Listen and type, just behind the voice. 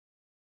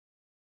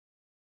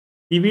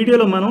ఈ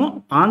వీడియోలో మనం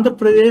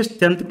Andhra Pradesh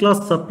 10th class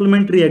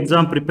supplementary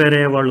exam prepare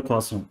అయ్యే వాళ్ళ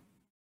కోసం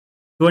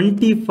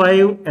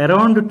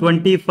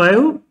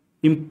 25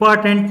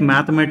 ఇంపార్టెంట్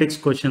మ్యాథమెటిక్స్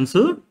క్వశ్చన్స్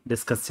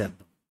డిస్కస్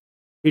చేద్దాం.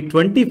 ఈ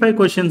 25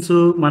 క్వశ్చన్స్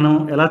మనం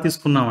ఎలా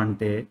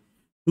తీసుకున్నామంటే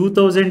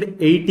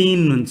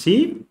 2018 నుంచి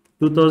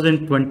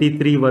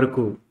 2023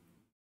 వరకు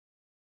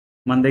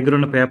మన దగ్గర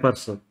ఉన్న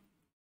పేపర్స్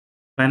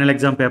ఫైనల్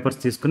ఎగ్జామ్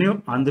పేపర్స్ తీసుకుని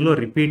అందులో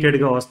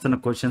రిపీటెడ్గా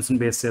వస్తున్న క్వశ్చన్స్ని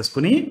బేస్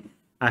చేసుకుని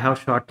I have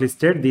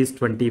shortlisted these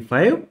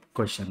 25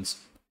 questions.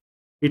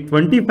 ఈ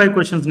 25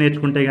 క్వశ్చన్స్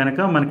నేర్చుకుంటే కనుక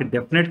మనకి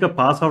డెఫినెట్గా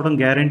పాస్ అవడం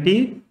గ్యారంటీ.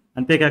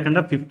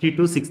 అంతేకాకుండా 50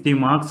 to 60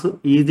 మార్క్స్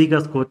ఈజీగా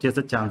స్కోర్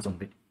చేసే ఛాన్స్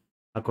ఉంది.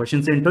 ఆ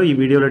క్వశ్చన్స్ ఏంటో ఈ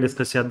వీడియోలో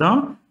డిస్కస్ చేద్దాం.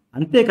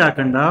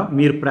 అంతేకాకుండా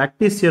మీరు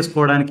ప్రాక్టీస్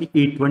చేసుకోవడానికి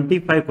ఈ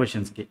 25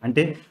 క్వశ్చన్స్కి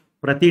అంటే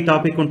ప్రతి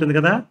టాపిక్ ఉంటుంది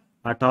కదా,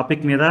 ఆ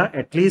టాపిక్ మీద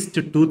అట్లీస్ట్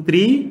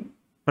 2-3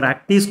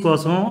 ప్రాక్టీస్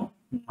కోసం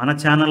మన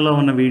ఛానల్లో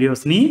ఉన్న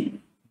వీడియోస్ని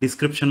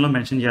డిస్క్రిప్షన్లో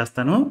మెన్షన్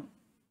చేస్తాను.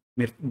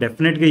 మీరు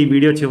డెఫినెట్గా ఈ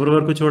వీడియో చివరి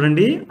వరకు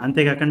చూడండి.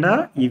 అంతేకాకుండా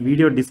ఈ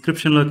వీడియో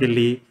డిస్క్రిప్షన్లోకి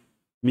వెళ్ళి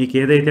మీకు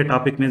ఏదైతే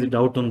టాపిక్ మీద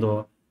డౌట్ ఉందో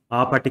ఆ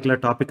పర్టికులర్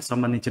టాపిక్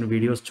సంబంధించిన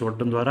వీడియోస్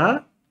చూడడం ద్వారా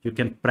you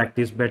can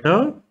practice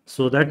better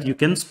so that you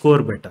can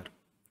score better.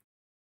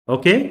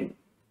 Okay,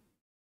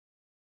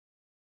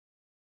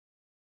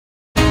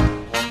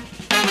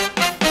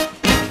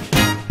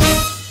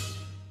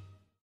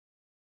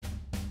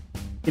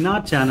 in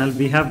our channel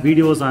we have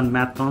videos on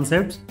math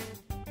concepts,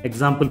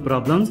 example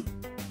problems,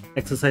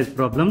 exercise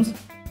problems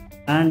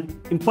and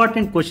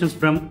important questions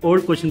from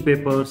old question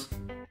papers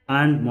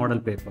and model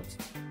papers.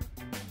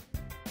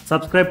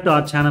 Subscribe to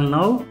our channel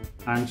now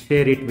and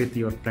share it with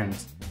your friends.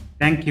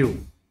 Thank you.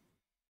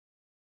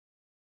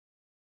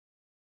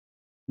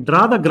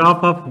 Draw the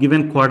graph of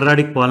given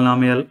quadratic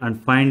polynomial and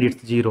find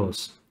its zeros.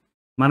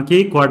 మనకి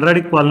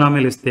quadratic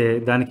polynomial ఇస్తే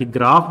దానికి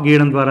graph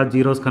గీయడం ద్వారా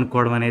zeros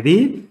కనుక్కోవడం అనేది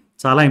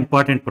చాలా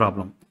important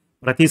problem.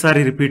 ప్రతిసారి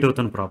repeat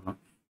అవుతున్న ప్రాబ్లం,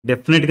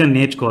 డెఫినెట్గా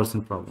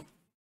నేర్చుకోవాల్సిన ప్రాబ్లం.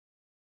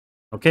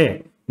 ఓకే,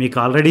 మీకు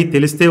ఆల్రెడీ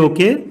తెలిస్తే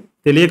ఓకే,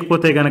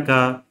 తెలియకపోతే కనుక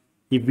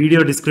ఈ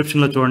వీడియో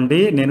డిస్క్రిప్షన్లో చూడండి.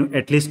 నేను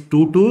అట్లీస్ట్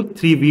 2 to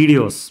 3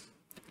 వీడియోస్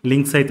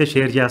లింక్స్ అయితే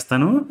షేర్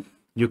చేస్తాను.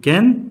 You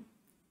can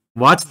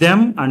watch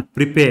them and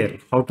prepare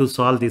how to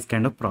solve these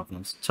kind of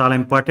problems. చాలా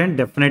ఇంపార్టెంట్,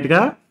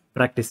 డెఫినెట్గా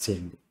ప్రాక్టీస్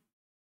చేయండి.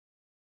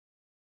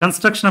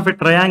 Construction of a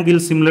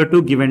triangle similar to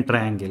given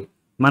triangle.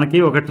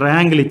 మనకి ఒక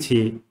ట్రయాంగిల్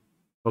ఇచ్చి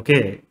ఓకే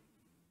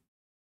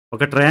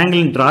ఒక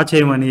ట్రయాంగిల్ని డ్రా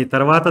చేయమని,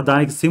 తర్వాత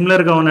దానికి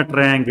సిమిలర్గా ఉన్న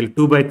ట్రయాంగిల్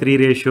 2/3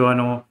 రేషియో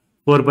అనో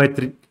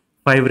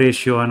 4/5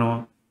 రేషియో అనో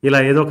ఇలా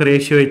ఏదో ఒక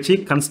రేషియో ఇచ్చి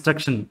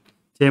కన్స్ట్రక్షన్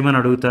చేయమని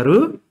అడుగుతారు.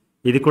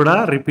 ఇది కూడా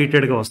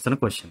రిపీటెడ్గా వస్తున్న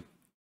question.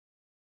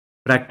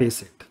 Practice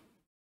it.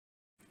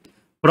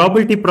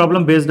 Probability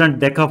problem based on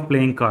deck of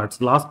playing cards.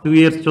 Last 2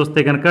 years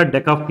చూస్తే కనుక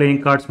డెక్ ఆఫ్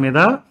ప్లేయింగ్ కార్డ్స్ మీద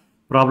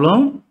ప్రాబ్లం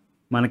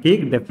మనకి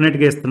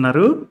డెఫినెట్గా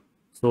ఇస్తున్నారు.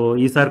 సో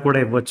ఈసారి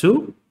కూడా ఇవ్వచ్చు.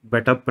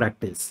 Better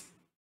practice.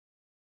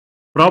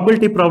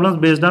 Probability problems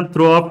based on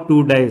throw of 2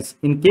 dice.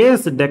 In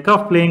case deck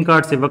of playing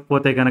cards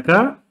ఇవ్వకపోతే కనుక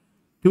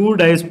 2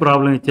 dice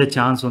ప్రాబ్లం ఇచ్చే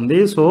ఛాన్స్ ఉంది.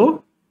 So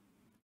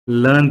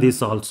learn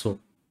this also.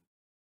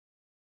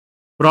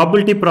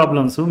 Probability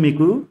problems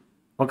మీకు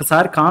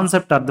ఒకసారి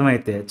కాన్సెప్ట్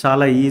అర్థమైతే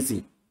చాలా easy.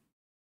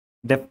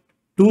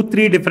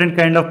 2-3 different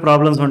kind of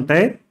problems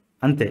ఉంటాయి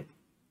అంతే.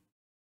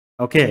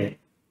 ఓకే,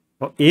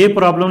 ఏ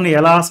ప్రాబ్లమ్ని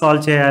ఎలా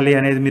సాల్వ్ చేయాలి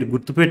అనేది మీరు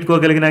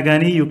గుర్తుపెట్టుకోగలిగినా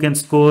కానీ యూ కెన్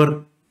స్కోర్.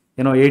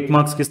 8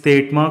 మార్క్స్కి ఇస్తే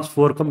 8 మార్క్స్,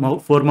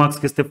 4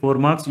 మార్క్స్కి ఇస్తే 4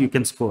 మార్క్స్, యూ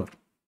కెన్ స్కోర్.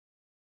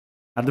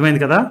 అర్థమైంది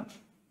కదా?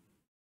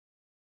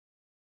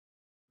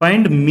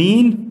 Find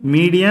mean,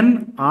 median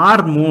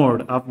are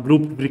mode of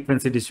group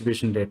frequency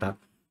distribution data.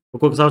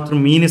 ఒక్కొక్క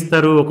సంవత్సరం మీన్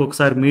ఇస్తారు,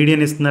 ఒక్కొక్కసారి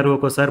మీడియన్ ఇస్తున్నారు,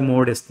 ఒక్కొక్కసారి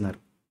మోడ్ ఇస్తున్నారు.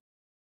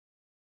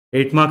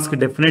 8 మార్క్స్కి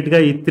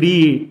డెఫినెట్గా ఈ 3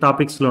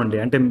 టాపిక్స్లో ఉండి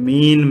అంటే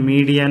మీన్,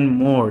 మీడియన్,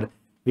 మోడ్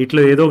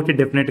వీటిలో ఏదో ఒకటి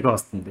డెఫినెట్గా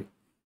వస్తుంది.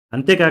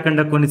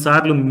 అంతేకాకుండా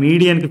కొన్నిసార్లు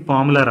మీడియన్కి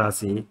ఫార్ములా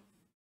రాసి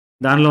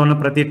దానిలో ఉన్న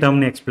ప్రతి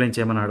టర్మ్ని ఎక్స్ప్లెయిన్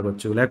చేయమని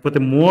అడగొచ్చు. లేకపోతే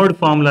మోడ్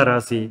ఫార్ములా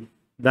రాసి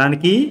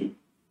దానికి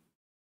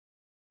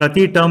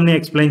ప్రతి టర్మ్ని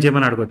ఎక్స్ప్లెయిన్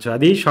చేయమని అడగొచ్చు.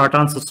 అది షార్ట్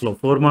ఆన్సర్స్లో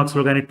 4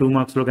 మార్క్స్లో కానీ 2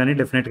 మార్క్స్లో కానీ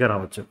డెఫినెట్గా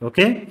రావచ్చు.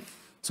 ఓకే,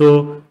 సో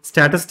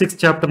స్టాటిస్టిక్స్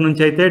చాప్టర్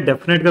నుంచి అయితే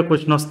డెఫినెట్గా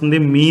క్వశ్చన్ వస్తుంది.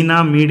 మీనా,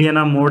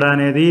 మీడియనా, మోడా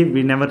అనేది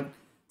we never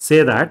say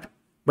that,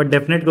 but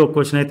డెఫినెట్గా ఒక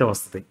క్వశ్చన్ అయితే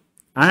వస్తుంది.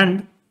 అండ్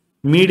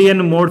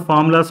మీడియన్, మోడ్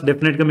ఫార్ములాస్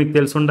డెఫినెట్గా మీకు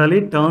తెలిసి ఉండాలి.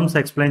 టర్మ్స్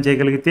ఎక్స్ప్లెయిన్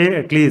చేయగలిగితే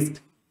అట్లీస్ట్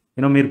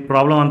మీరు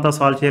ప్రాబ్లం అంతా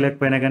సాల్వ్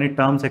చేయలేకపోయినా కానీ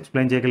టర్మ్స్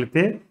ఎక్స్ప్లెయిన్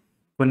చేయగలిగితే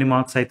కొన్ని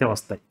మార్క్స్ అయితే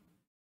వస్తాయి.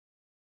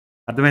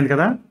 అర్థమైంది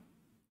కదా?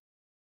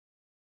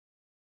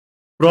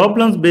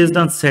 Problems based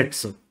on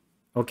sets.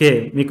 Okay,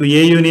 మీకు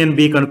A union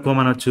B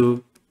కనుక్కోమనొచ్చు,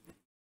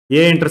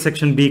 A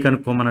intersection B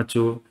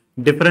కనుక్కోమనొచ్చు.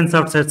 Difference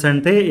of sets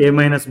అంటే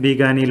A-B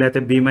కానీ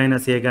లేకపోతే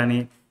B-A కానీ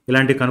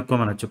ఇలాంటివి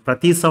కనుక్కోమనొచ్చు.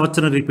 ప్రతి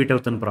సంవత్సరం రిపీట్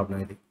అవుతున్న ప్రాబ్లం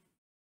ఇది.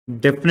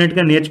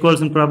 డెఫినెట్గా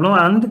నేర్చుకోవాల్సిన ప్రాబ్లం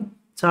అండ్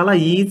చాలా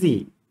ఈజీ.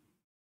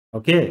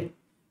 ఓకే,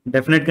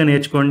 డెఫినెట్గా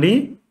నేర్చుకోండి.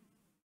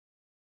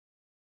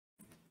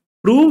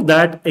 Prove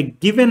that a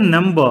given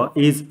number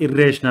is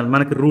irrational.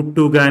 మనకి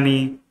 √2 కానీ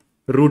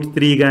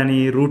 √3 కానీ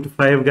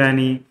 √5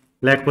 కానీ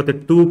లేకపోతే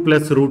 2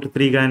 +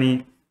 √3 కానీ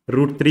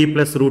 √3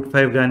 +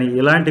 √5 కానీ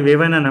ఇలాంటివి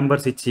ఏవైనా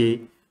నెంబర్స్ ఇచ్చి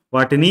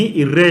వాటిని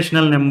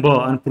ఇర్రేషనల్ నెంబర్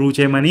అని ప్రూవ్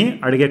చేయమని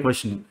అడిగే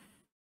క్వశ్చన్.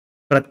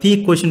 ప్రతి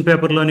క్వశ్చన్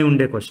పేపర్లోనే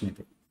ఉండే క్వశ్చన్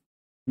ఇది.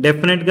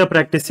 డెఫినెట్గా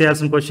ప్రాక్టీస్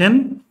చేయాల్సిన క్వశ్చన్.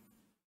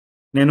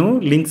 నేను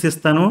లింక్స్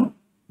ఇస్తాను,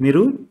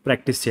 మీరు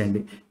ప్రాక్టీస్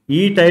చేయండి.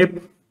 ఈ టైప్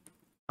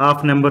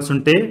ఆఫ్ నెంబర్స్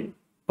ఉంటే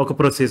ఒక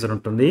ప్రొసీజర్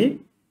ఉంటుంది.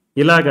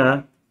 ఇలాగా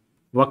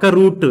ఒక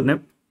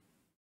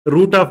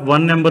రూట్ ఆఫ్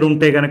 1 నెంబర్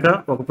ఉంటే కనుక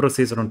ఒక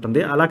ప్రొసీజర్ ఉంటుంది.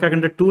 అలా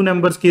కాకుండా 2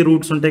 నెంబర్స్కి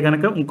రూట్స్ ఉంటే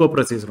కనుక ఇంకో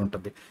ప్రొసీజర్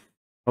ఉంటుంది.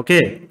 ఓకే,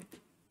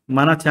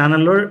 మన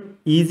ఛానల్లో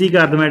ఈజీగా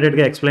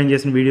అర్థమయ్యేటట్టుగా ఎక్స్ప్లెయిన్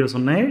చేసిన వీడియోస్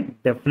ఉన్నాయి.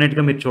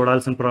 డెఫినెట్గా మీరు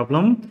చూడాల్సిన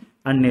ప్రాబ్లం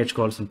అండ్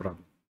నేర్చుకోవాల్సిన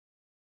problem.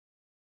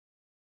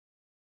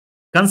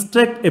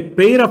 Construct a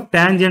pair of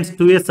tangents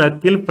to a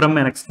circle from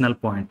N external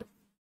point.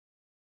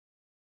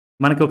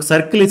 మనకి ఒక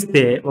సర్కిల్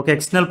ఇస్తే, ఒక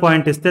ఎక్స్టర్నల్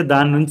పాయింట్ ఇస్తే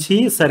దాని నుంచి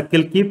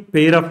సర్కిల్కి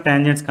పెయిర్ ఆఫ్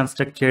టాంజెంట్స్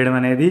కన్స్ట్రక్ట్ చేయడం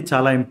అనేది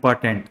చాలా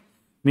ఇంపార్టెంట్.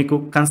 మీకు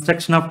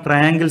construction of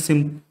triangle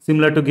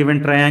similar to given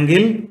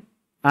triangle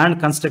and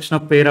construction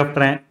of pair of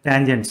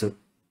tangents,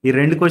 ఈ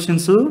 2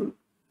 questions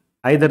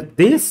either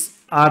this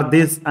are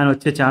this అని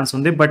వచ్చే ఛాన్స్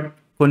ఉంది. బట్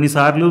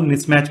కొన్నిసార్లు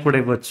మిస్ మ్యాచ్ కూడా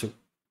ఇవ్వచ్చు.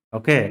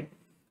 ఓకే,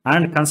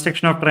 అండ్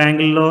కన్స్ట్రక్షన్ ఆఫ్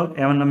ట్రయాంగిల్లో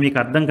ఏమన్నా మీకు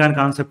అర్థం కాని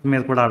కాన్సెప్ట్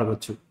మీద కూడా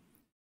అడగచ్చు.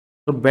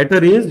 So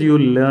better is you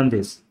learn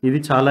this. ఇది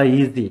చాలా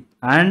ఈజీ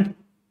అండ్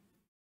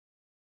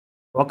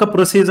ఒక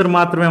ప్రొసీజర్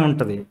మాత్రమే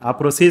ఉంటుంది. ఆ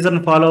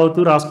ప్రొసీజర్ని ఫాలో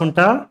అవుతూ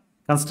రాసుకుంటా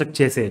కన్స్ట్రక్ట్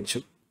చేసేయచ్చు.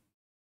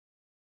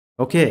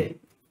 Okay,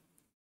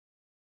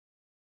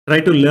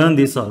 try to learn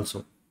this also.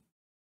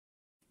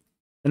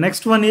 The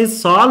next one is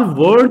solve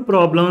word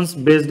problems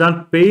based on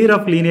pair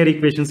of linear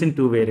equations in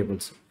 2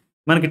 variables.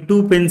 మనకి 2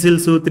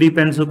 పెన్సిల్స్ 3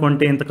 పెన్స్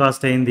కొంటే ఎంత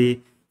కాస్ట్ అయింది,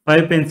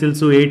 5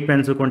 పెన్సిల్స్ 8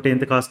 పెన్స్ కొంటే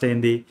ఎంత కాస్ట్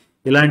అయింది,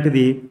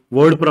 ఇలాంటిది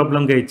వర్డ్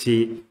ప్రాబ్లంగా ఇచ్చి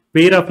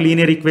పెయిర్ ఆఫ్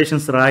లీనియర్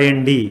ఈక్వేషన్స్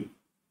రాయండి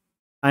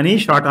అని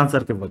షార్ట్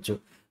ఆన్సర్కి ఇవ్వచ్చు.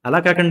 అలా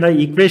కాకుండా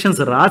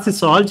ఈక్వేషన్స్ రాసి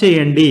సాల్వ్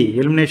చేయండి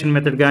ఎలిమినేషన్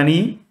మెథడ్ కానీ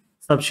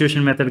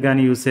సబ్స్టిట్యూషన్ మెథడ్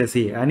కానీ యూస్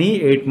చేసి అని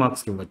 8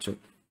 మార్క్స్కి ఇవ్వచ్చు.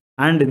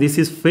 And this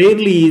is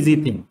fairly easy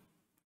thing.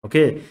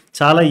 Okay,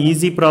 చాలా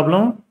ఈజీ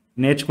ప్రాబ్లం.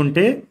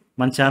 నేర్చుకుంటే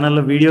మన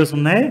ఛానల్లో వీడియోస్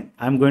ఉన్నాయి.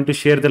 I'm going to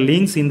share the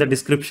links in the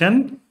description.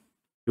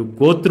 You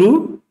go through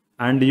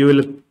and you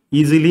will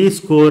easily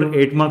score.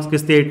 8 మార్క్స్కి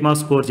ఇస్తే 8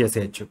 మార్క్స్ స్కోర్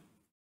చేసేయచ్చు.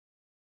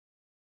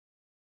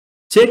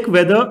 Check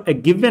whether a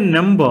given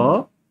number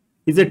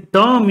is a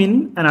term in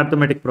an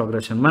arithmetic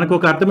progression. మనకు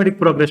ఒక arithmetic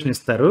progression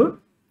ఇస్తారు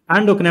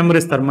and ఒక number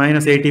ఇస్తారు,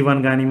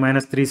 -81 కానీ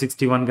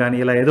 -361 కానీ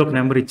ఇలా ఏదో ఒక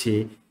నెంబర్ ఇచ్చి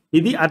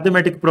ఇది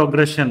అర్థమెటిక్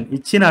ప్రోగ్రెషన్,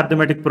 ఇచ్చిన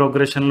అర్థమెటిక్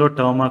ప్రోగ్రెషన్లో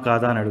టర్మా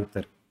కాదా అని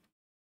అడుగుతారు.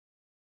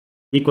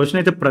 ఈ క్వశ్చన్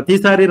అయితే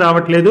ప్రతిసారి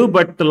రావట్లేదు,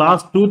 బట్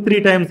లాస్ట్ 2-3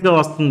 టైమ్స్గా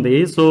వస్తుంది.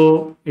 So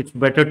it's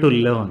better to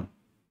learn.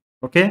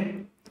 Okay,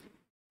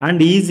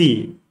 and easy.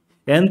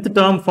 nth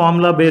term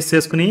formula base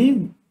చేసుకుని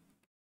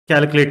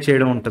క్యాలిక్యులేట్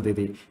చేయడం ఉంటుంది.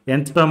 ఇది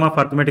nth term of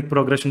arithmetic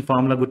progression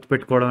formula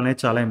గుర్తుపెట్టుకోవడం అనేది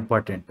చాలా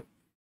ఇంపార్టెంట్.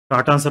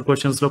 షార్ట్ ఆన్సర్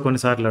క్వశ్చన్స్లో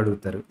కొన్నిసార్లు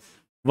అడుగుతారు.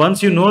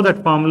 Once you know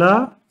that formula,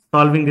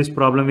 solving this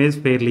problem is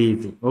fairly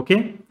easy. Okay,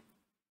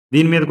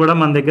 దీని మీద కూడా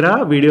మన దగ్గర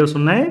వీడియోస్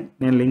ఉన్నాయి,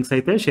 నేను లింక్స్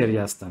అయితే షేర్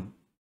చేస్తాను.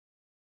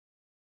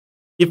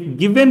 If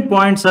given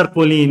points are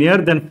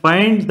collinear then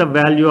find the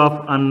value of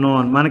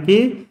unknown. మనకి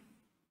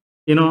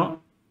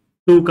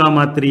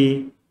 2,3,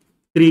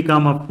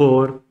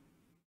 3,4,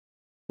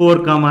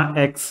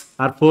 4,x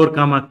ఆర్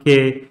 4,k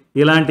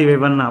ఇలాంటివి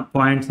ఏమన్నా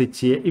పాయింట్స్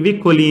ఇచ్చి ఇవి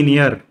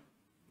కొలీనియర్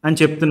అని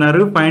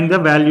చెప్తున్నారు. Find the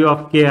value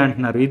of k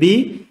అంటున్నారు. ఇది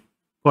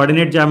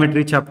కోఆర్డినేట్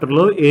జామెట్రీ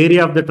చాప్టర్లో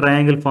area of the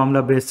triangle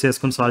formula base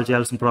చేసుకుని సాల్వ్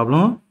చేయాల్సిన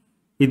ప్రాబ్లం.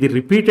 ఇది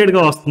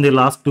రిపీటెడ్గా వస్తుంది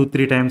లాస్ట్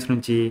 2-3 టైమ్స్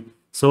నుంచి.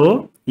 సో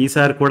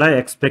ఈసారి కూడా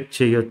ఎక్స్పెక్ట్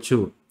చేయొచ్చు.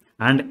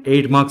 అండ్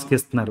 8 మార్క్స్కి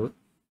ఇస్తున్నారు.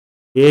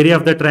 Area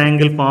of the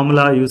triangle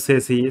formula use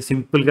చేసి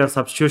సింపుల్గా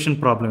సబ్స్టిట్యూషన్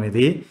ప్రాబ్లం.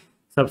 ఇది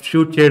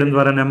సబ్స్టిట్యూట్ చేయడం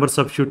ద్వారా, నెంబర్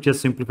సబ్స్టిట్యూట్ చేసి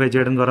సింప్లిఫై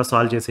చేయడం ద్వారా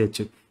సాల్వ్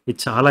చేసేయచ్చు. ఇది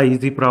చాలా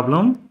easy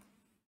problem.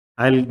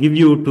 I will give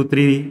you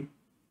 2-3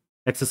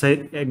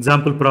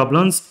 example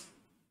problems.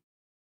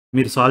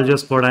 మీరు సాల్వ్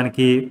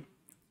చేసుకోవడానికి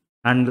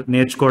అండ్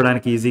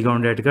నేర్చుకోవడానికి ఈజీగా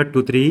ఉండేట్టుగా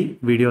 2-3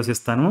 వీడియోస్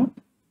ఇస్తాను.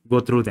 Go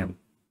through them.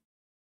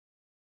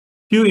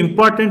 Few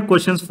important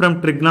questions from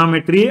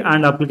trigonometry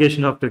and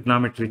application of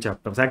trigonometry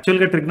chapters.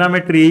 Actually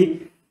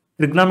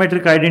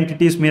trigonometric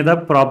identities మీద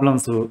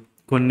ప్రాబ్లమ్స్,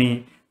 కొన్ని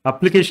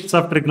అప్లికేషన్స్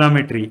ఆఫ్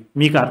ట్రిగ్నామెట్రీ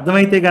మీకు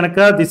అర్థమైతే కనుక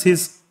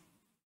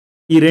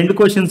ఈ 2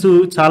 క్వశ్చన్స్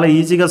చాలా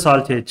ఈజీగా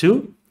సాల్వ్ చేయొచ్చు.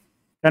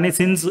 కానీ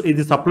సిన్స్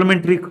ఇది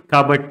సప్లిమెంటరీ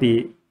కాబట్టి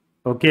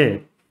ఓకే,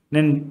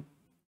 నేను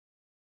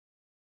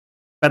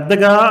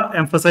పెద్దగా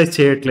ఎంఫసైజ్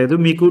చేయట్లేదు.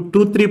 మీకు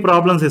 2-3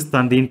 ప్రాబ్లమ్స్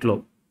ఇస్తాను దీంట్లో.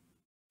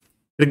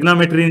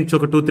 ట్రిగ్నామెట్రీ నుంచి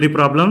ఒక 2-3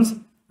 problems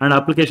and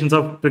applications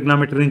of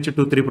trigonometry నుంచి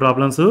 2-3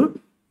 ప్రాబ్లమ్స్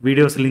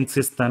వీడియోస్ లింక్స్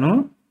ఇస్తాను.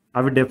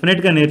 అవి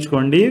డెఫినెట్గా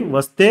నేర్చుకోండి.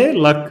 వస్తే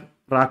లక్,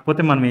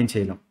 రాకపోతే మనం ఏం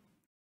చేయలేం.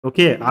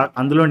 ఓకే,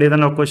 అందులో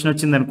ఏదైనా ఒక క్వశ్చన్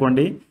వచ్చింది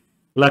అనుకోండి,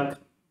 లక్.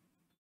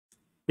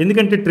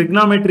 ఎందుకంటే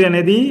ట్రిగ్నామెట్రీ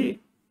అనేది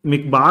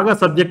మీకు బాగా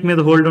సబ్జెక్ట్ మీద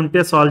హోల్డ్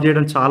ఉంటే సాల్వ్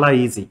చేయడం చాలా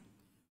ఈజీ.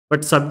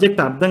 బట్ సబ్జెక్ట్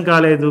అర్థం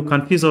కాలేదు,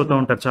 కన్ఫ్యూజ్ అవుతూ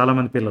ఉంటారు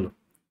చాలామంది పిల్లలు.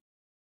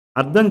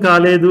 అర్థం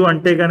కాలేదు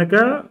అంటే కనుక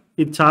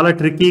ఇది చాలా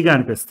ట్రిక్కీగా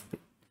అనిపిస్తుంది.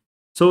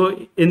 సో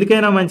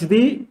ఎందుకైనా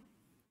మంచిది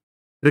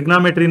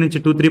ట్రిగ్నామెట్రీ నుంచి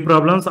 2-3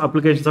 ప్రాబ్లమ్స్,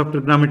 అప్లికేషన్స్ ఆఫ్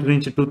ట్రిగ్నామెట్రీ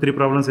నుంచి 2-3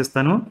 ప్రాబ్లమ్స్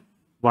ఇస్తాను.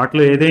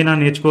 వాటిలో ఏదైనా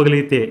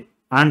నేర్చుకోగలిగితే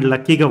అండ్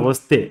లక్కీగా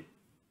వస్తే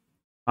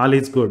all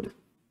is good.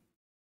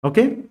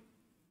 Okay,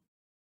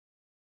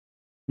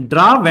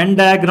 draw Venn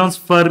diagrams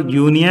for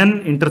union,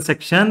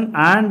 intersection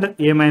and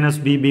A minus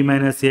B, B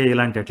minus ఏ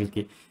ఇలాంటి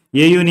వాటికి.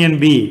 ఏ యూనియన్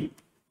బి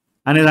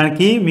అనే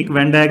దానికి మీకు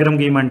వెన్ డయాగ్రామ్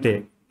గీయమంటే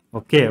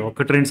ఓకే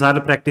 1-2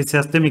 సార్లు ప్రాక్టీస్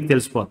చేస్తే మీకు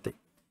తెలిసిపోద్ది.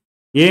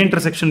 ఏ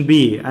ఇంటర్సెక్షన్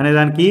బి అనే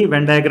దానికి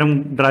వెన్ డయాగ్రామ్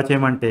డ్రా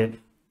చేయమంటే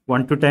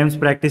 1-2 టైమ్స్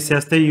ప్రాక్టీస్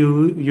చేస్తే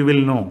you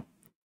will know.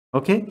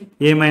 Okay,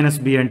 A minus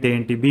B అంటే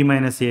ఏంటి, బి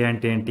మైనస్ ఏ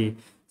అంటే ఏంటి,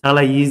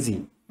 చాలా ఈజీ.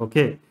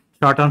 ఓకే,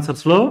 షార్ట్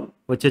ఆన్సర్స్లో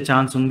వచ్చే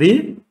ఛాన్స్ ఉంది.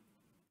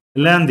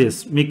 లెర్న్ దిస్,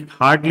 మీకు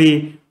హార్డ్లీ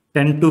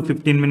 10 to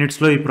 15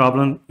 మినిట్స్లో ఈ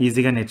ప్రాబ్లం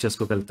ఈజీగా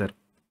నేర్చేసుకోగలుగుతారు.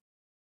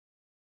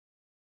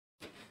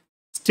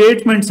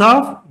 Statements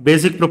of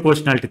basic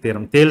proportionality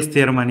theorem, Thales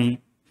theorem అని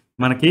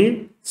మనకి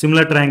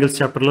సిమిలర్ ట్రయాంగిల్స్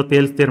చాప్టర్లో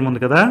థేల్స్ థియరం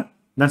ఉంది కదా,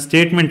 దాని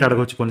స్టేట్మెంట్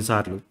అడగొచ్చు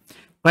కొన్నిసార్లు.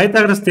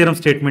 పైథాగరస్ థియరం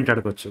స్టేట్మెంట్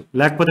అడగొచ్చు,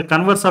 లేకపోతే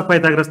converse of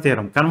Pythagoras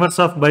theorem, converse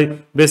of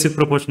basic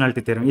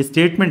proportionality theorem, ఈ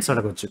స్టేట్మెంట్స్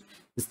అడగొచ్చు.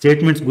 ఈ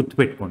స్టేట్మెంట్స్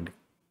గుర్తుపెట్టుకోండి,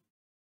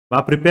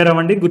 బాగా ప్రిపేర్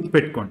అవ్వండి,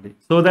 గుర్తుపెట్టుకోండి.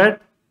 సో దాట్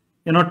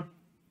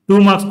 2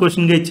 మార్క్స్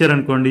క్వశ్చన్గా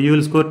ఇచ్చారనుకోండి, you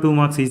will score 2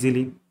 marks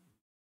easily,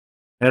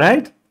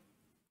 right.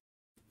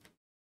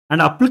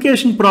 And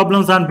application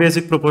problems on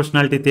basic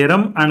proportionality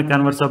theorem and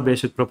converse of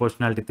basic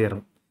proportionality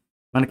theorem.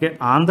 మనకి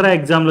ఆంధ్ర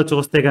ఎగ్జామ్లో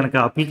చూస్తే కనుక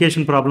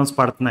అప్లికేషన్ ప్రాబ్లమ్స్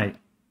పడుతున్నాయి.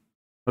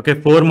 ఓకే,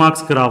 4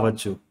 మార్క్స్కి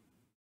రావచ్చు.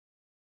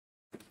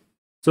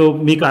 సో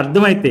మీకు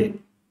అర్థమైతే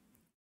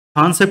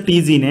కాన్సెప్ట్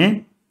ఈజీనే,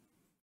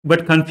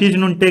 బట్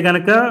కన్ఫ్యూజన్ ఉంటే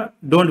కనుక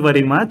డోంట్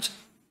వరీ మచ్.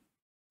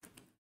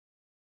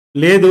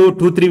 లేదు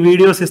 2-3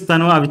 వీడియోస్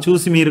ఇస్తాను, అవి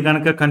చూసి మీరు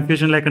కనుక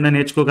కన్ఫ్యూజన్ లేకుండా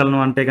నేర్చుకోగలను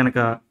అంటే కనుక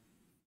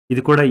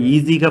ఇది కూడా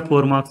ఈజీగా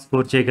 4 మార్క్స్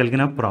స్కోర్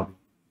చేయగలిగిన problem.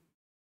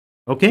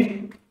 Okay,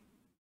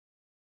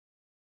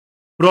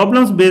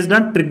 problems based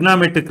on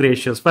trigonometric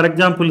ratios. For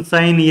example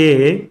sin A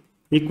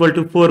equal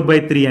to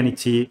 4/3 అని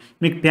ఇచ్చి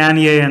మీకు tan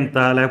A ఎంత,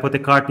 లేకపోతే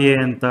cot A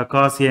ఎంత,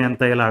 cos A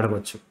ఎంత ఇలా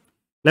అడగవచ్చు.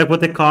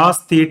 లేకపోతే cos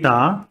θ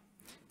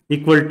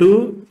ఈక్వల్ టు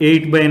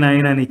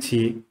 8/9 అని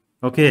ఇచ్చి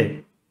ఓకే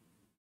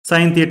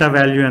sin θ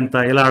వాల్యూ ఎంత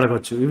ఇలా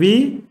అడగవచ్చు. ఇవి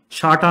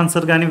షార్ట్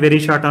ఆన్సర్ కానీ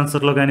వెరీ షార్ట్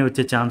ఆన్సర్లో కానీ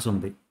వచ్చే ఛాన్స్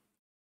ఉంది.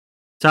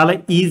 చాలా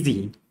easy.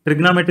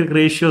 Trigonometric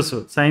ratios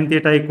sin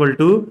θ equal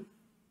to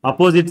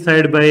opposite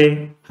side by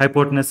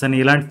hypotenuse అని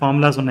ఇలాంటి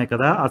ఫార్ములాస్ ఉన్నాయి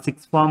కదా, ఆ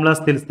 6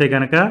 ఫార్ములాస్ తెలిస్తే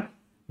కనుక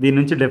దీని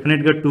నుంచి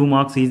డెఫినెట్గా 2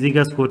 మార్క్స్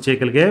ఈజీగా స్కోర్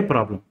చేయగలిగే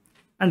ప్రాబ్లం,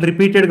 అండ్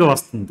రిపీటెడ్గా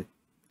వస్తుంది.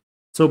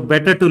 So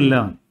better to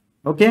learn.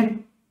 Okay,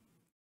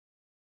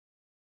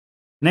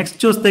 next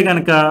చూస్తే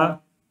కనుక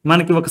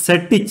మనకి ఒక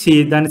సెట్ ఇచ్చి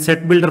దాన్ని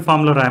సెట్ బిల్డర్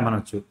ఫామ్లో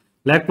రాయమనొచ్చు,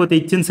 లేకపోతే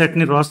ఇచ్చిన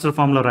సెట్ని రోస్టర్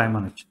ఫామ్లో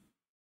రాయమనొచ్చు.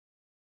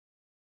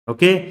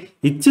 ఓకే,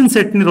 ఇచ్చిన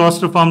సెట్ని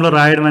రోస్టర్ ఫామ్లో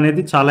రాయడం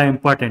అనేది చాలా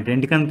ఇంపార్టెంట్.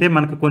 ఎందుకంటే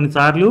మనకు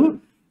కొన్నిసార్లు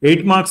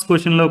 8 మార్క్స్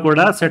క్వశ్చన్లో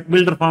కూడా సెట్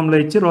బిల్డర్ ఫామ్లో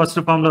ఇచ్చి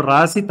రోస్టర్ ఫామ్లో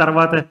రాసి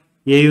తర్వాత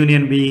A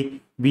union B,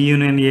 B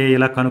union ఏ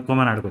ఇలా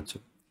కనుక్కోమని అడగచ్చు.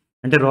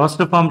 అంటే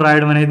రోస్టర్ ఫామ్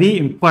రాయడం అనేది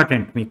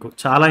ఇంపార్టెంట్, మీకు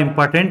చాలా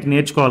ఇంపార్టెంట్,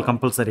 నేర్చుకోవాలి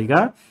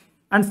కంపల్సరీగా.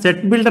 అండ్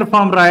సెట్ బిల్డర్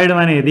ఫామ్ రాయడం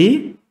అనేది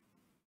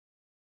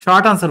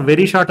short answer,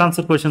 very short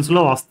answer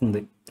క్వశ్చన్స్లో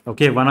వస్తుంది.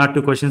 ఓకే, 1 or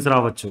 2 క్వశ్చన్స్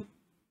రావచ్చు.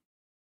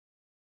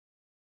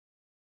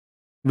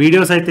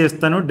 వీడియోస్ అయితే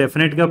ఇస్తాను,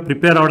 డెఫినెట్గా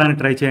ప్రిపేర్ అవ్వడానికి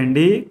ట్రై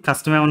చేయండి.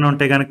 కష్టం ఏమన్నా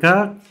ఉంటే కనుక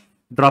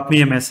drop me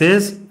A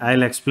message, I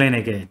will explain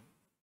again.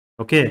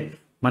 Okay,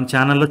 మన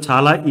ఛానల్లో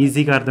చాలా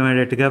ఈజీగా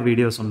అర్థమయ్యేట్టుగా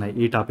వీడియోస్ ఉన్నాయి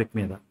ఈ టాపిక్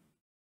మీద.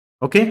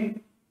 Okay,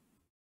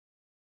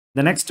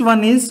 the next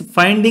one is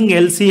finding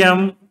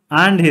LCM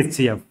and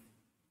HCF.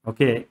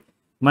 Okay,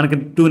 మనకి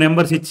 2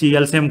 నెంబర్స్ ఇచ్చి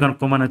LCM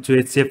కనుక్కోమనొచ్చు,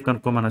 HCF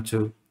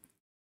కనుక్కోమనొచ్చు.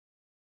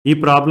 ఈ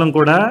ప్రాబ్లం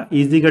కూడా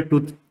ఈజీగా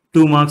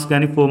 2 మార్క్స్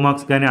కానీ 4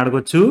 మార్క్స్ కానీ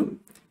అడగొచ్చు,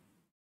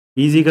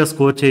 ఈజీగా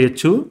స్కోర్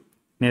చేయొచ్చు,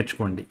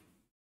 నేర్చుకోండి.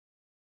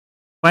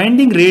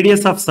 Finding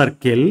radius of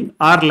circle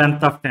are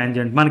length of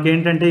tangent. మనకి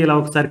ఏంటంటే ఇలా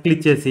ఒక సర్కిల్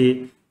ఇచ్చేసి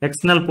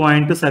ఎక్స్టర్నల్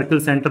పాయింట్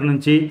సర్కిల్ సెంటర్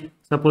నుంచి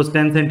సపోజ్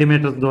 10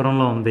 సెంటీమీటర్స్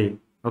దూరంలో ఉంది.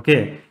 Okay,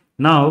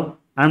 now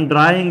I'm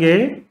drawing A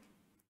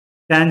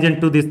tangent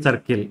to this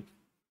circle.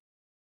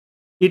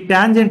 ఈ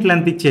ట్యాంజెంట్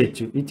లెంత్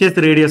ఇచ్చేసి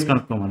రేడియస్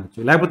కనుక్కోమనొచ్చు,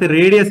 లేకపోతే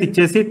రేడియస్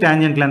ఇచ్చేసి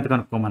ట్యాంజెంట్ లెంత్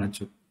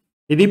కనుక్కోమనొచ్చు.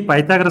 ఇది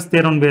పైథాగరస్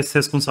థియరం బేస్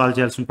చేసుకుని సాల్వ్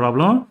చేయాల్సిన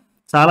ప్రాబ్లం,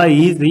 చాలా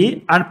ఈజీ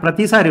అండ్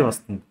ప్రతిసారి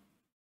వస్తుంది.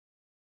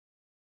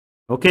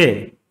 ఓకే,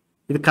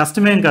 ఇది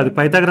కష్టమేం కాదు.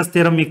 పైథాగరస్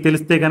థియరం మీకు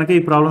తెలిస్తే కనుక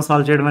ఈ ప్రాబ్లం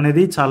సాల్వ్ చేయడం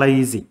అనేది చాలా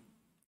ఈజీ.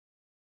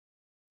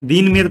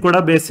 దీని మీద కూడా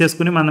బేస్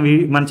చేసుకుని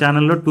మన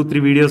ఛానల్లో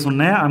 2-3 వీడియోస్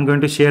ఉన్నాయి. I'm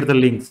going to share the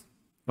links.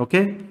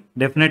 Okay,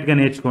 డెఫినెట్గా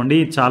నేర్చుకోండి,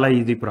 ఇది చాలా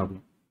easy problem.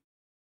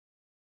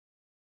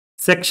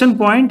 Section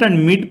point and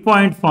mid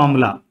point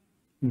formula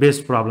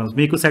based problems.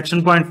 మీకు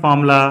section point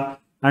formula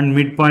and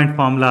mid point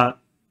formula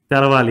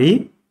తెలవాలి,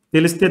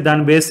 తెలిస్తే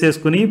దాన్ని బేస్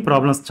చేసుకుని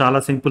ప్రాబ్లమ్స్ చాలా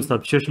సింపుల్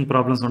సబ్స్టిట్యూషన్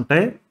ప్రాబ్లమ్స్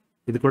ఉంటాయి.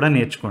 ఇది కూడా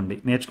నేర్చుకోండి,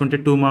 నేర్చుకుంటే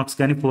 2 మార్క్స్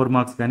కానీ 4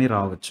 మార్క్స్ కానీ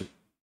రావచ్చు.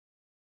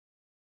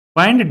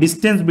 Find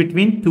distance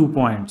between 2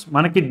 points.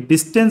 మనకి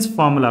distance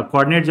formula,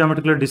 coordinate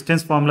జామెట్రీలో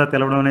distance formula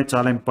తెలవడం అనేది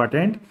చాలా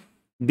ఇంపార్టెంట్.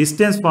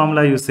 డిస్టెన్స్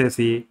ఫార్ములా యూస్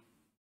చేసి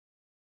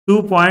 2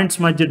 పాయింట్స్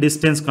మధ్య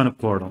డిస్టెన్స్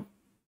కనుక్కోవడం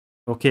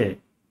ఓకే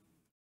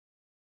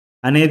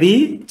అనేది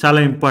చాలా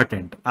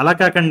ఇంపార్టెంట్. అలా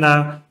కాకుండా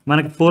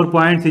మనకి 4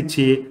 పాయింట్స్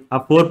ఇచ్చి ఆ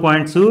 4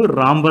 పాయింట్స్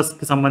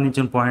రాంబస్కి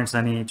సంబంధించిన పాయింట్స్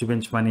అని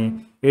చూపించమని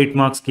 8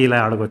 మార్క్స్కి ఇలా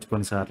అడగవచ్చు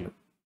కొన్నిసార్లు.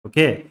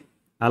 ఓకే,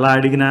 అలా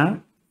అడిగినా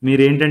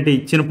మీరు ఏంటంటే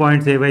ఇచ్చిన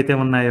పాయింట్స్ ఏవైతే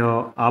ఉన్నాయో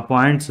ఆ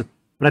పాయింట్స్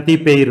ప్రతి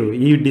పేరు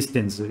ఈ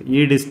డిస్టెన్స్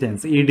ఈ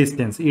డిస్టెన్స్ ఈ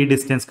డిస్టెన్స్ ఈ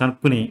డిస్టెన్స్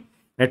కనుక్కుని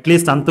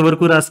అట్లీస్ట్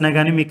అంతవరకు రాసినా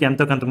కానీ మీకు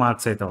ఎంతో కొంత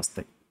మార్క్స్ అయితే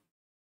వస్తాయి.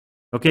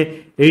 ఓకే,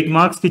 8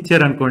 మార్క్స్కి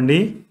ఇచ్చారనుకోండి,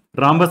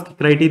 రాంబస్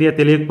క్రైటీరియా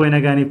తెలియకపోయినా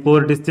కానీ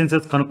 4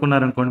 డిస్టెన్సెస్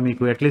కనుక్కున్నారనుకోండి,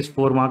 మీకు అట్లీస్ట్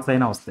 4 మార్క్స్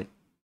అయినా వస్తాయి.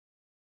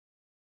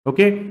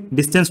 ఓకే,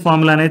 డిస్టెన్స్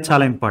ఫార్ములా అనేది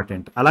చాలా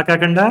ఇంపార్టెంట్. అలా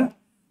కాకుండా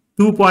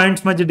 2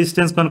 పాయింట్స్ మధ్య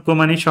డిస్టెన్స్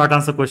కనుక్కోమని షార్ట్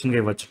ఆన్సర్ క్వశ్చన్గా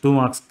ఇవ్వచ్చు, 2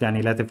 మార్క్స్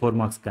కానీ లేకపోతే 4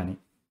 మార్క్స్ కానీ.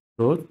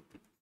 సో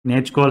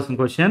నేర్చుకోవాల్సిన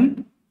question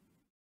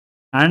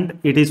and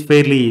it is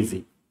fairly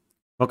easy.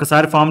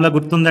 ఒకసారి ఫార్ములా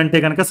గుర్తుందంటే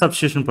కనుక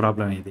సబ్స్టిట్యూషన్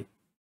ప్రాబ్లం ఇది.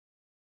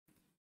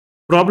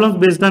 Problems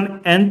based on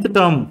nth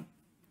term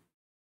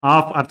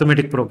of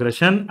arithmetic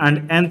progression and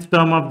nth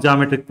term of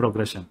geometric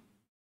progression.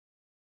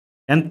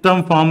 nth term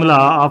formula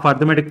of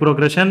arithmetic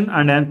progression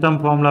and nth term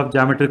formula of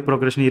geometric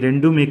progression, ఈ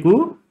రెండు మీకు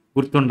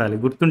గుర్తుండాలి.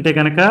 గుర్తుంటే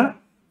కనుక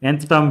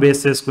nth term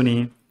base చేసుకుని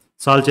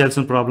solve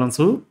చేయాల్సిన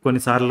problems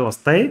కొన్నిసార్లు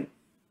వస్తాయి,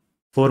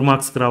 4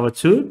 మార్క్స్కి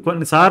రావచ్చు.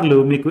 కొన్నిసార్లు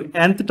మీకు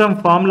nth term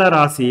ఫార్ములా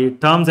రాసి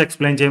టర్మ్స్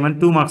ఎక్స్ప్లెయిన్ చేయమని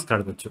 2 మార్క్స్కి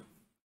అడగచ్చు.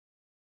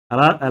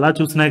 అలా ఎలా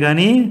చూసినా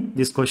కానీ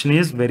this question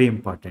is very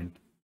important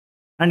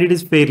and it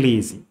is fairly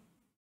easy.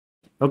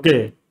 Okay,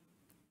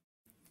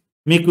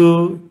 మీకు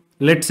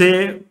లెట్సే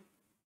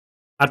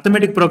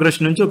అర్థమెటిక్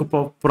ప్రోగ్రెషన్ నుంచి ఒక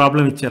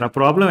ప్రాబ్లం ఇచ్చారు, ఆ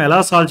ప్రాబ్లం ఎలా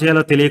సాల్వ్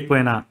చేయాలో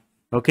తెలియకపోయినా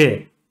ఓకే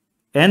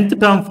nth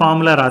టర్మ్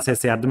ఫార్ములా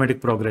రాసేసి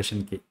అర్థమెటిక్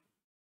ప్రోగ్రెషన్కి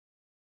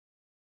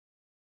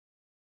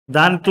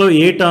దాంట్లో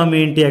ఏ టర్మ్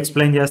ఏంటి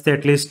ఎక్స్ప్లెయిన్ చేస్తే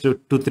అట్లీస్ట్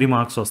 2-3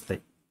 మార్క్స్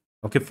వస్తాయి.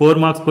 ఓకే, 4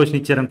 మార్క్స్ క్వశ్చన్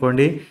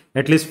ఇచ్చారనుకోండి,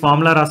 అట్లీస్ట్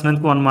ఫార్ములా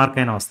రాసినందుకు 1 మార్క్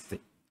అయినా వస్తుంది.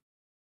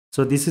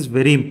 So this is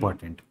very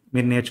important,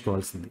 మీరు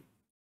నేర్చుకోవాల్సింది.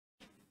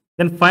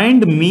 Then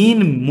find mean,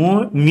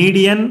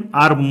 median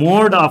or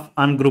mode of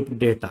ungrouped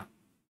data.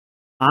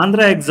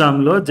 Andhra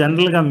ఎగ్జామ్లో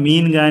జనరల్గా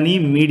మీన్ కానీ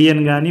మీడియన్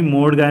కానీ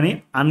మోడ్ కానీ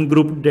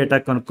అన్గ్రూప్డ్ డేటా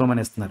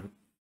కనుక్కోమని ఇస్తున్నారు.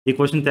 ఈ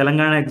క్వశ్చన్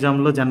తెలంగాణ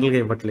ఎగ్జామ్లో జనరల్గా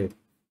ఇవ్వట్లేదు,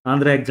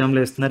 ఆంధ్ర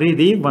ఎగ్జామ్లో ఇస్తున్నారు.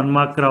 ఇది 1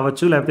 మార్క్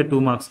రావచ్చు లేకపోతే 2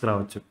 మార్క్స్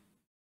రావచ్చు.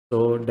 సో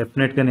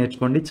డెఫినెట్గా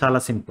నేర్చుకోండి,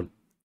 చాలా సింపుల్.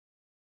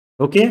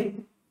 ఓకే,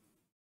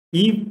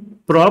 ఈ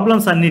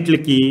ప్రాబ్లమ్స్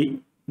అన్నిటికీ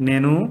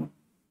నేను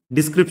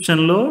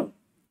డిస్క్రిప్షన్లో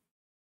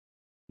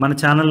మన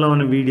ఛానల్లో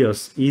ఉన్న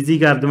వీడియోస్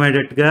ఈజీగా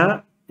అర్థమయ్యేటట్టుగా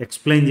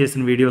ఎక్స్ప్లెయిన్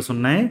చేసిన వీడియోస్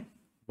ఉన్నాయి,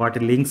 వాటి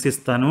లింక్స్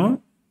ఇస్తాను.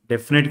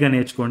 డెఫినెట్గా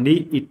నేర్చుకోండి.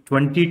 ఈ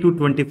 20 to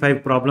 25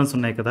 ప్రాబ్లమ్స్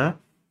ఉన్నాయి కదా,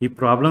 ఈ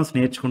ప్రాబ్లమ్స్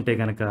నేర్చుకుంటే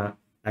కనుక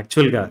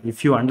యాక్చువల్గా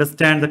if you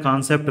understand the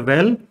concept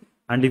well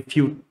and if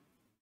you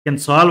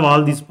can solve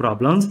all these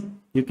problems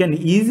you can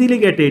easily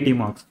get 80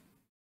 marks.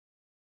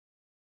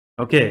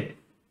 Okay,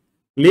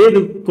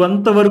 లేదు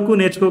కొంతవరకు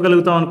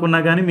నేర్చుకోగలుగుతాం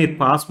అనుకున్నా కానీ మీరు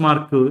పాస్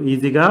మార్క్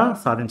ఈజీగా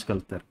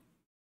సాధించగలుగుతారు.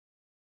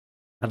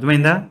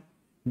 అర్థమైందా?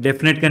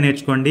 డెఫినెట్గా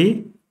నేర్చుకోండి.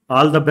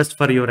 All the best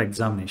for your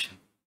examination.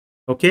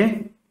 Okay.